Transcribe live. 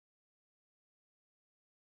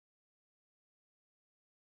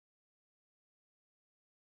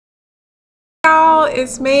Y'all,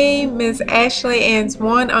 it's me, Miss Ashley Ann's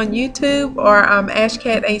One on YouTube, or I'm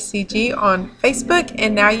AshCat HCG on Facebook,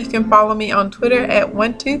 and now you can follow me on Twitter at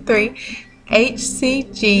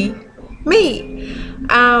 123HCG me.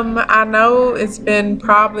 I know it's been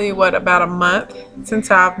probably about a month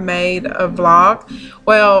since I've made a vlog.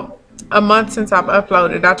 Well, a month since I've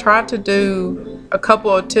uploaded. I tried to do a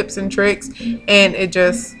couple of tips and tricks and it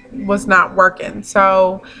just was not working.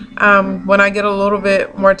 So when I get a little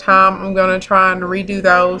bit more time, I'm going to try and redo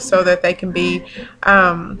those so that they can be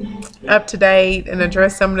up to date and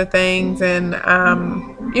address some of the things, and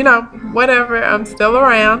you know, whatever. I'm still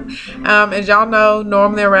around. As y'all know,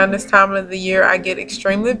 normally around this time of the year I get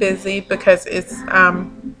extremely busy because it's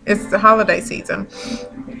the holiday season.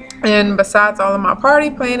 And besides all of my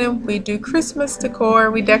party planning, we do Christmas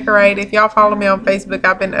decor, we decorate. If y'all follow me on Facebook,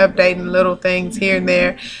 I've been updating little things here and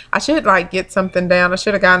there. I should get something down. I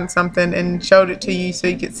should have gotten something and showed it to you so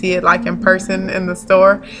you could see it in person in the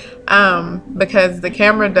store, because the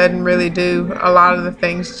camera doesn't really do a lot of the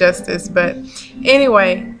things justice. But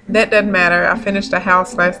anyway, that doesn't matter. I finished the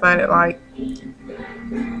house last night at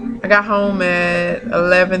I got home at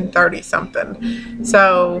 11:30 something.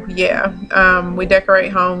 So yeah, we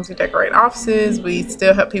decorate homes, we decorate offices, we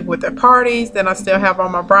still help people with their parties. Then I still have all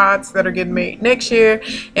my brides that are getting married next year,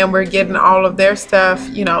 and we're getting all of their stuff,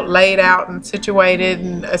 you know, laid out and situated,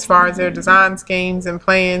 and as far as their design schemes and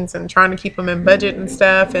plans, and trying to keep them in budget and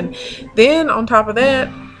stuff. And then on top of that,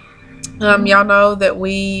 y'all know that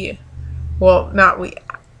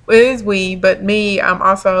but me, I'm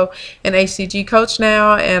also an HCG coach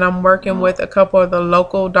now, and I'm working with a couple of the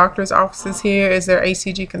local doctors' offices here as their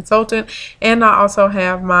HCG consultant. And I also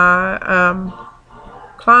have my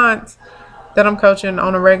clients that I'm coaching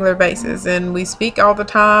on a regular basis, and we speak all the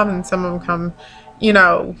time, and some of them come, you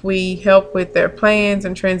know, we help with their plans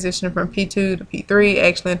and transitioning from P2 to P3,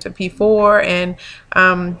 actually into P4, and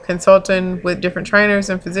consulting with different trainers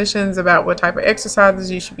and physicians about what type of exercises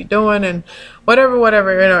you should be doing and whatever,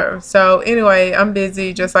 you know. So anyway, I'm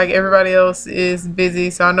busy just like everybody else is busy.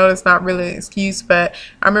 So I know that's not really an excuse, but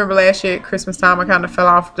I remember last year at Christmas time, I kind of fell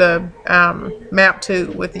off the map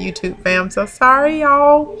too with the YouTube fam. So sorry,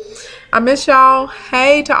 y'all. I miss y'all.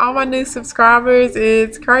 Hey to all my new subscribers.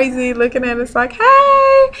 It's crazy looking at us like,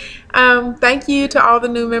 hey. Thank you to all the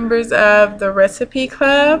new members of the Recipe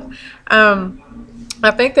Club. I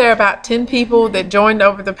think there are about 10 people that joined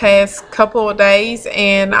over the past couple of days,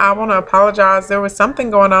 and I want to apologize. There was something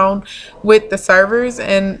going on with the servers,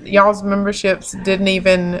 and y'all's memberships didn't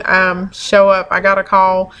even show up. I got a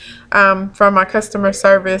call from my customer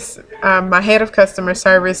service, my head of customer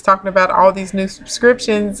service, talking about all these new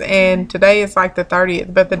subscriptions, and today is like the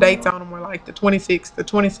 30th, but the dates on them were like the 26th, the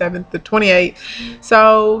 27th, the 28th.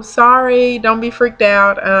 So sorry, don't be freaked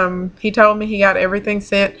out. He told me he got everything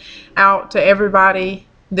sent out to everybody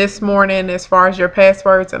this morning as far as your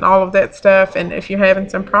passwords and all of that stuff. And if you're having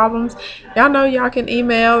some problems, y'all know y'all can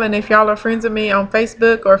email, and if y'all are friends with me on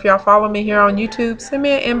Facebook, or if y'all follow me here on YouTube, send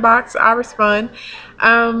me an inbox. I respond.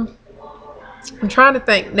 I'm trying to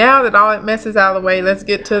think now that all that mess is out of the way. Let's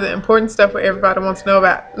get to the important stuff what everybody wants to know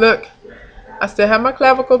about. Look, I still have my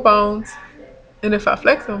clavicle bones, and if I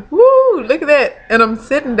flex them, woo, look at that, and I'm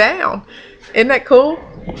sitting down. Isn't that cool?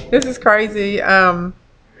 This is crazy.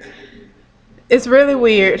 It's really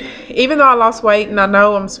weird. Even though I lost weight and I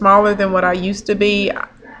know I'm smaller than what I used to be, I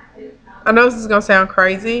know this is gonna sound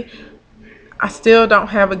crazy, I still don't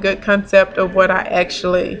have a good concept of what I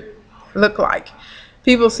actually look like.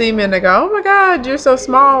 People see me and they go, oh my God, you're so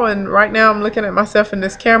small. And right now I'm looking at myself in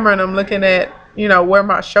this camera, and I'm looking at, you know, where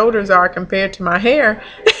my shoulders are compared to my hair.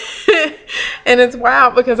 And it's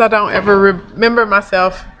wild because I don't ever remember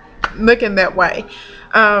myself looking that way.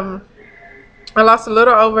 I lost a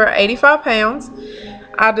little over 85 pounds.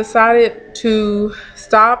 I decided to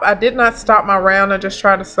stop. I did not stop my round. I just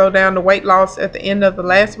tried to slow down the weight loss at the end of the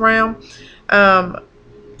last round.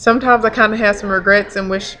 Sometimes I kind of have some regrets and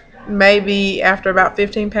wish maybe after about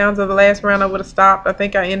 15 pounds of the last round I would have stopped. I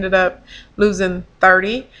think I ended up losing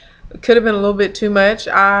 30. It could have been a little bit too much.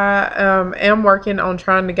 I am working on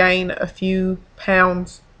trying to gain a few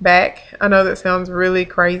pounds back. I know that sounds really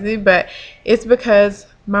crazy, but it's because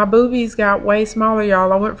my boobies got way smaller,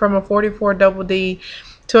 y'all. I went from a 44 double D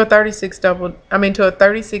to a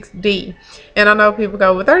 36D. And I know people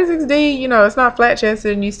go, well, 36D, you know, it's not flat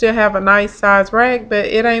chested and you still have a nice size rack, but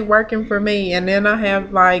it ain't working for me. And then I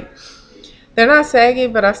have they're not saggy,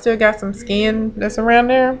 but I still got some skin that's around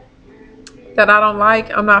there that I don't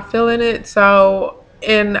like. I'm not feeling it. So,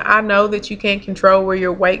 and I know that you can't control where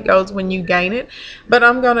your weight goes when you gain it, but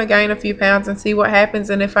I'm going to gain a few pounds and see what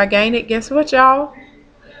happens. And if I gain it, guess what, y'all?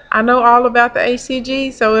 I know all about the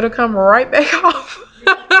HCG, so it'll come right back off.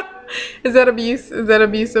 Is that abuse? Is that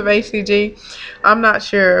abuse of HCG? I'm not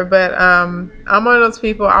sure, but I'm one of those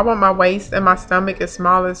people. I want my waist and my stomach as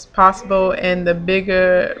small as possible, and the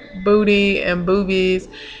bigger booty and boobies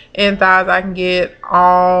and thighs I can get,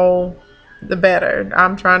 all the better.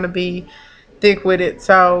 I'm trying to be thick with it.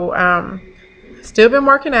 So still been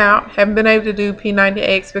working out. Haven't been able to do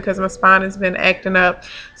P90X because my spine has been acting up.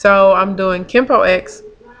 So I'm doing Kempo X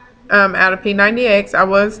out of P90X. I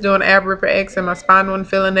was doing ab ripper X and my spine wasn't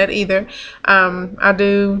feeling that either. I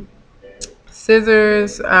do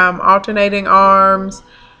scissors, alternating arms.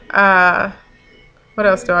 What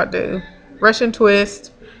else do I do? Russian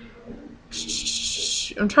twist.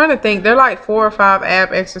 I'm trying to think. There are like 4 or 5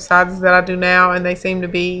 ab exercises that I do now, and they seem to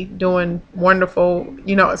be doing wonderful,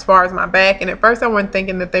 you know, as far as my back. And at first I wasn't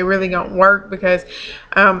thinking that they really don't work because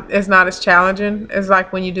it's not as challenging as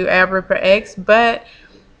like when you do ab ripper X, but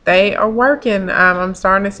they are working. I'm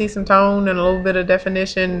starting to see some tone and a little bit of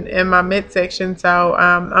definition in my midsection. So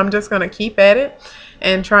I'm just going to keep at it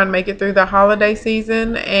and try and make it through the holiday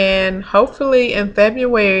season. And hopefully in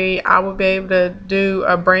February, I will be able to do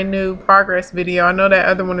a brand new progress video. I know that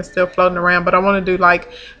other one is still floating around, but I want to do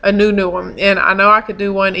like a new one. And I know I could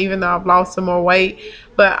do one even though I've lost some more weight,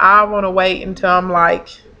 but I want to wait until I'm like,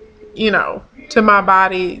 you know, to my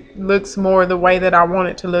body looks more the way that I want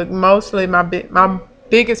it to look. Mostly my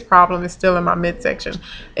biggest problem is still in my midsection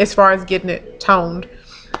as far as getting it toned.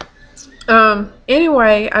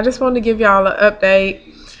 Anyway, I just wanted to give y'all an update.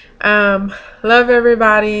 Love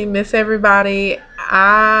everybody, miss everybody.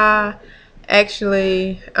 I'm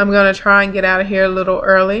gonna try and get out of here a little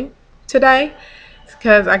early today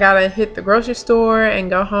because I gotta hit the grocery store and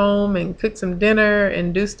go home and cook some dinner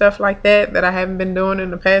and do stuff like that I haven't been doing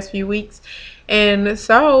in the past few weeks. And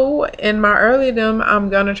so in my earlydom, I'm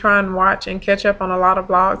gonna try and watch and catch up on a lot of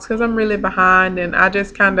vlogs because I'm really behind, and I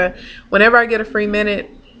just kind of, whenever I get a free minute,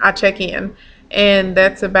 I check in, and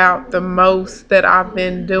that's about the most that I've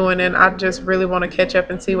been doing. And I just really want to catch up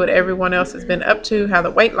and see what everyone else has been up to, how the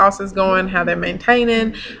weight loss is going, how they're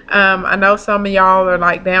maintaining. I know some of y'all are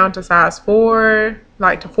like down to size 4,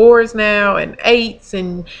 like to 4s now and 8s,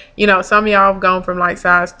 and you know, some of y'all have gone from like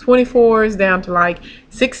size 24s down to like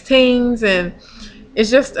 16s, and it's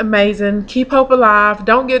just amazing. Keep hope alive.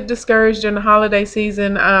 Don't get discouraged in the holiday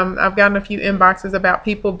season. I've gotten a few inboxes about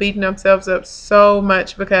people beating themselves up so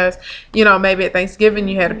much because, you know, maybe at Thanksgiving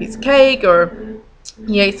you had a piece of cake, or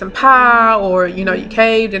you ate some pie, or you know, you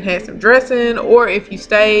caved and had some dressing, or if you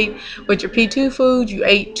stayed with your P2 foods, you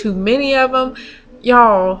ate too many of them.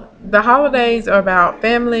 Y'all, the holidays are about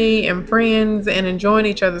family and friends and enjoying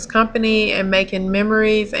each other's company and making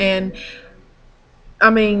memories. And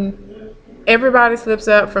I mean, everybody slips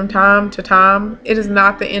up from time to time. It is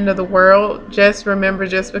not the end of the world. Just remember,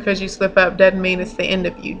 just because you slip up doesn't mean it's the end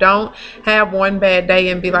of you. Don't have one bad day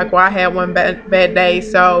and be like, well, I had one bad day,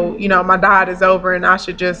 so you know, my diet is over and I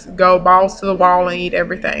should just go balls to the wall and eat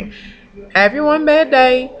everything. Have your one bad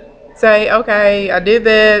day, say, okay, I did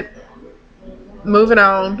that, moving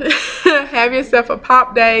on. Have yourself a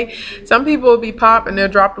pop day. Some people will be pop and they'll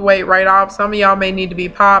drop the weight right off. Some of y'all may need to be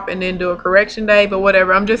pop and then do a correction day, but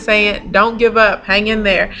whatever. I'm just saying, don't give up. Hang in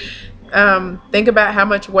there. Think about how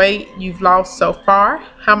much weight you've lost so far,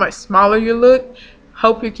 how much smaller you look.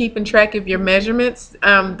 Hope you're keeping track of your measurements.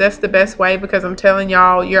 That's the best way, because I'm telling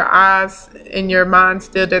y'all, your eyes and your mind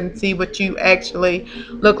still doesn't see what you actually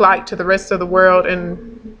look like to the rest of the world,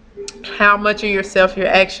 and how much of yourself you're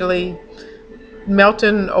actually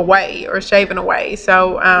melting away or shaving away.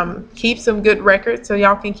 So keep some good records so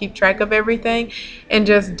y'all can keep track of everything, and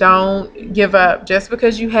just don't give up. Just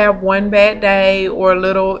because you have one bad day or a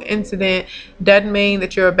little incident doesn't mean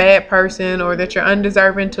that you're a bad person, or that you're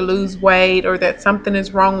undeserving to lose weight, or that something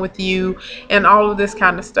is wrong with you, and all of this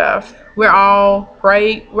kind of stuff. We're all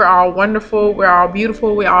great, we're all wonderful, we're all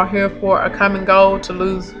beautiful, we're all here for a common goal to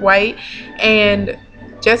lose weight, and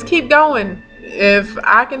just keep going. If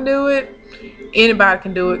I can do it, anybody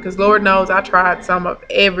can do it, because Lord knows I tried some of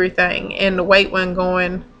everything and the weight wasn't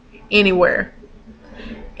going anywhere.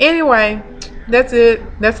 Anyway, that's it.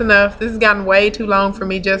 That's enough. This has gotten way too long for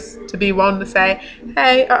me just to be wanting to say,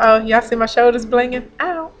 hey, y'all see my shoulders blinging?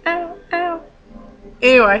 Ow, ow, ow.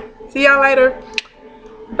 Anyway, see y'all later.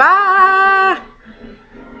 Bye.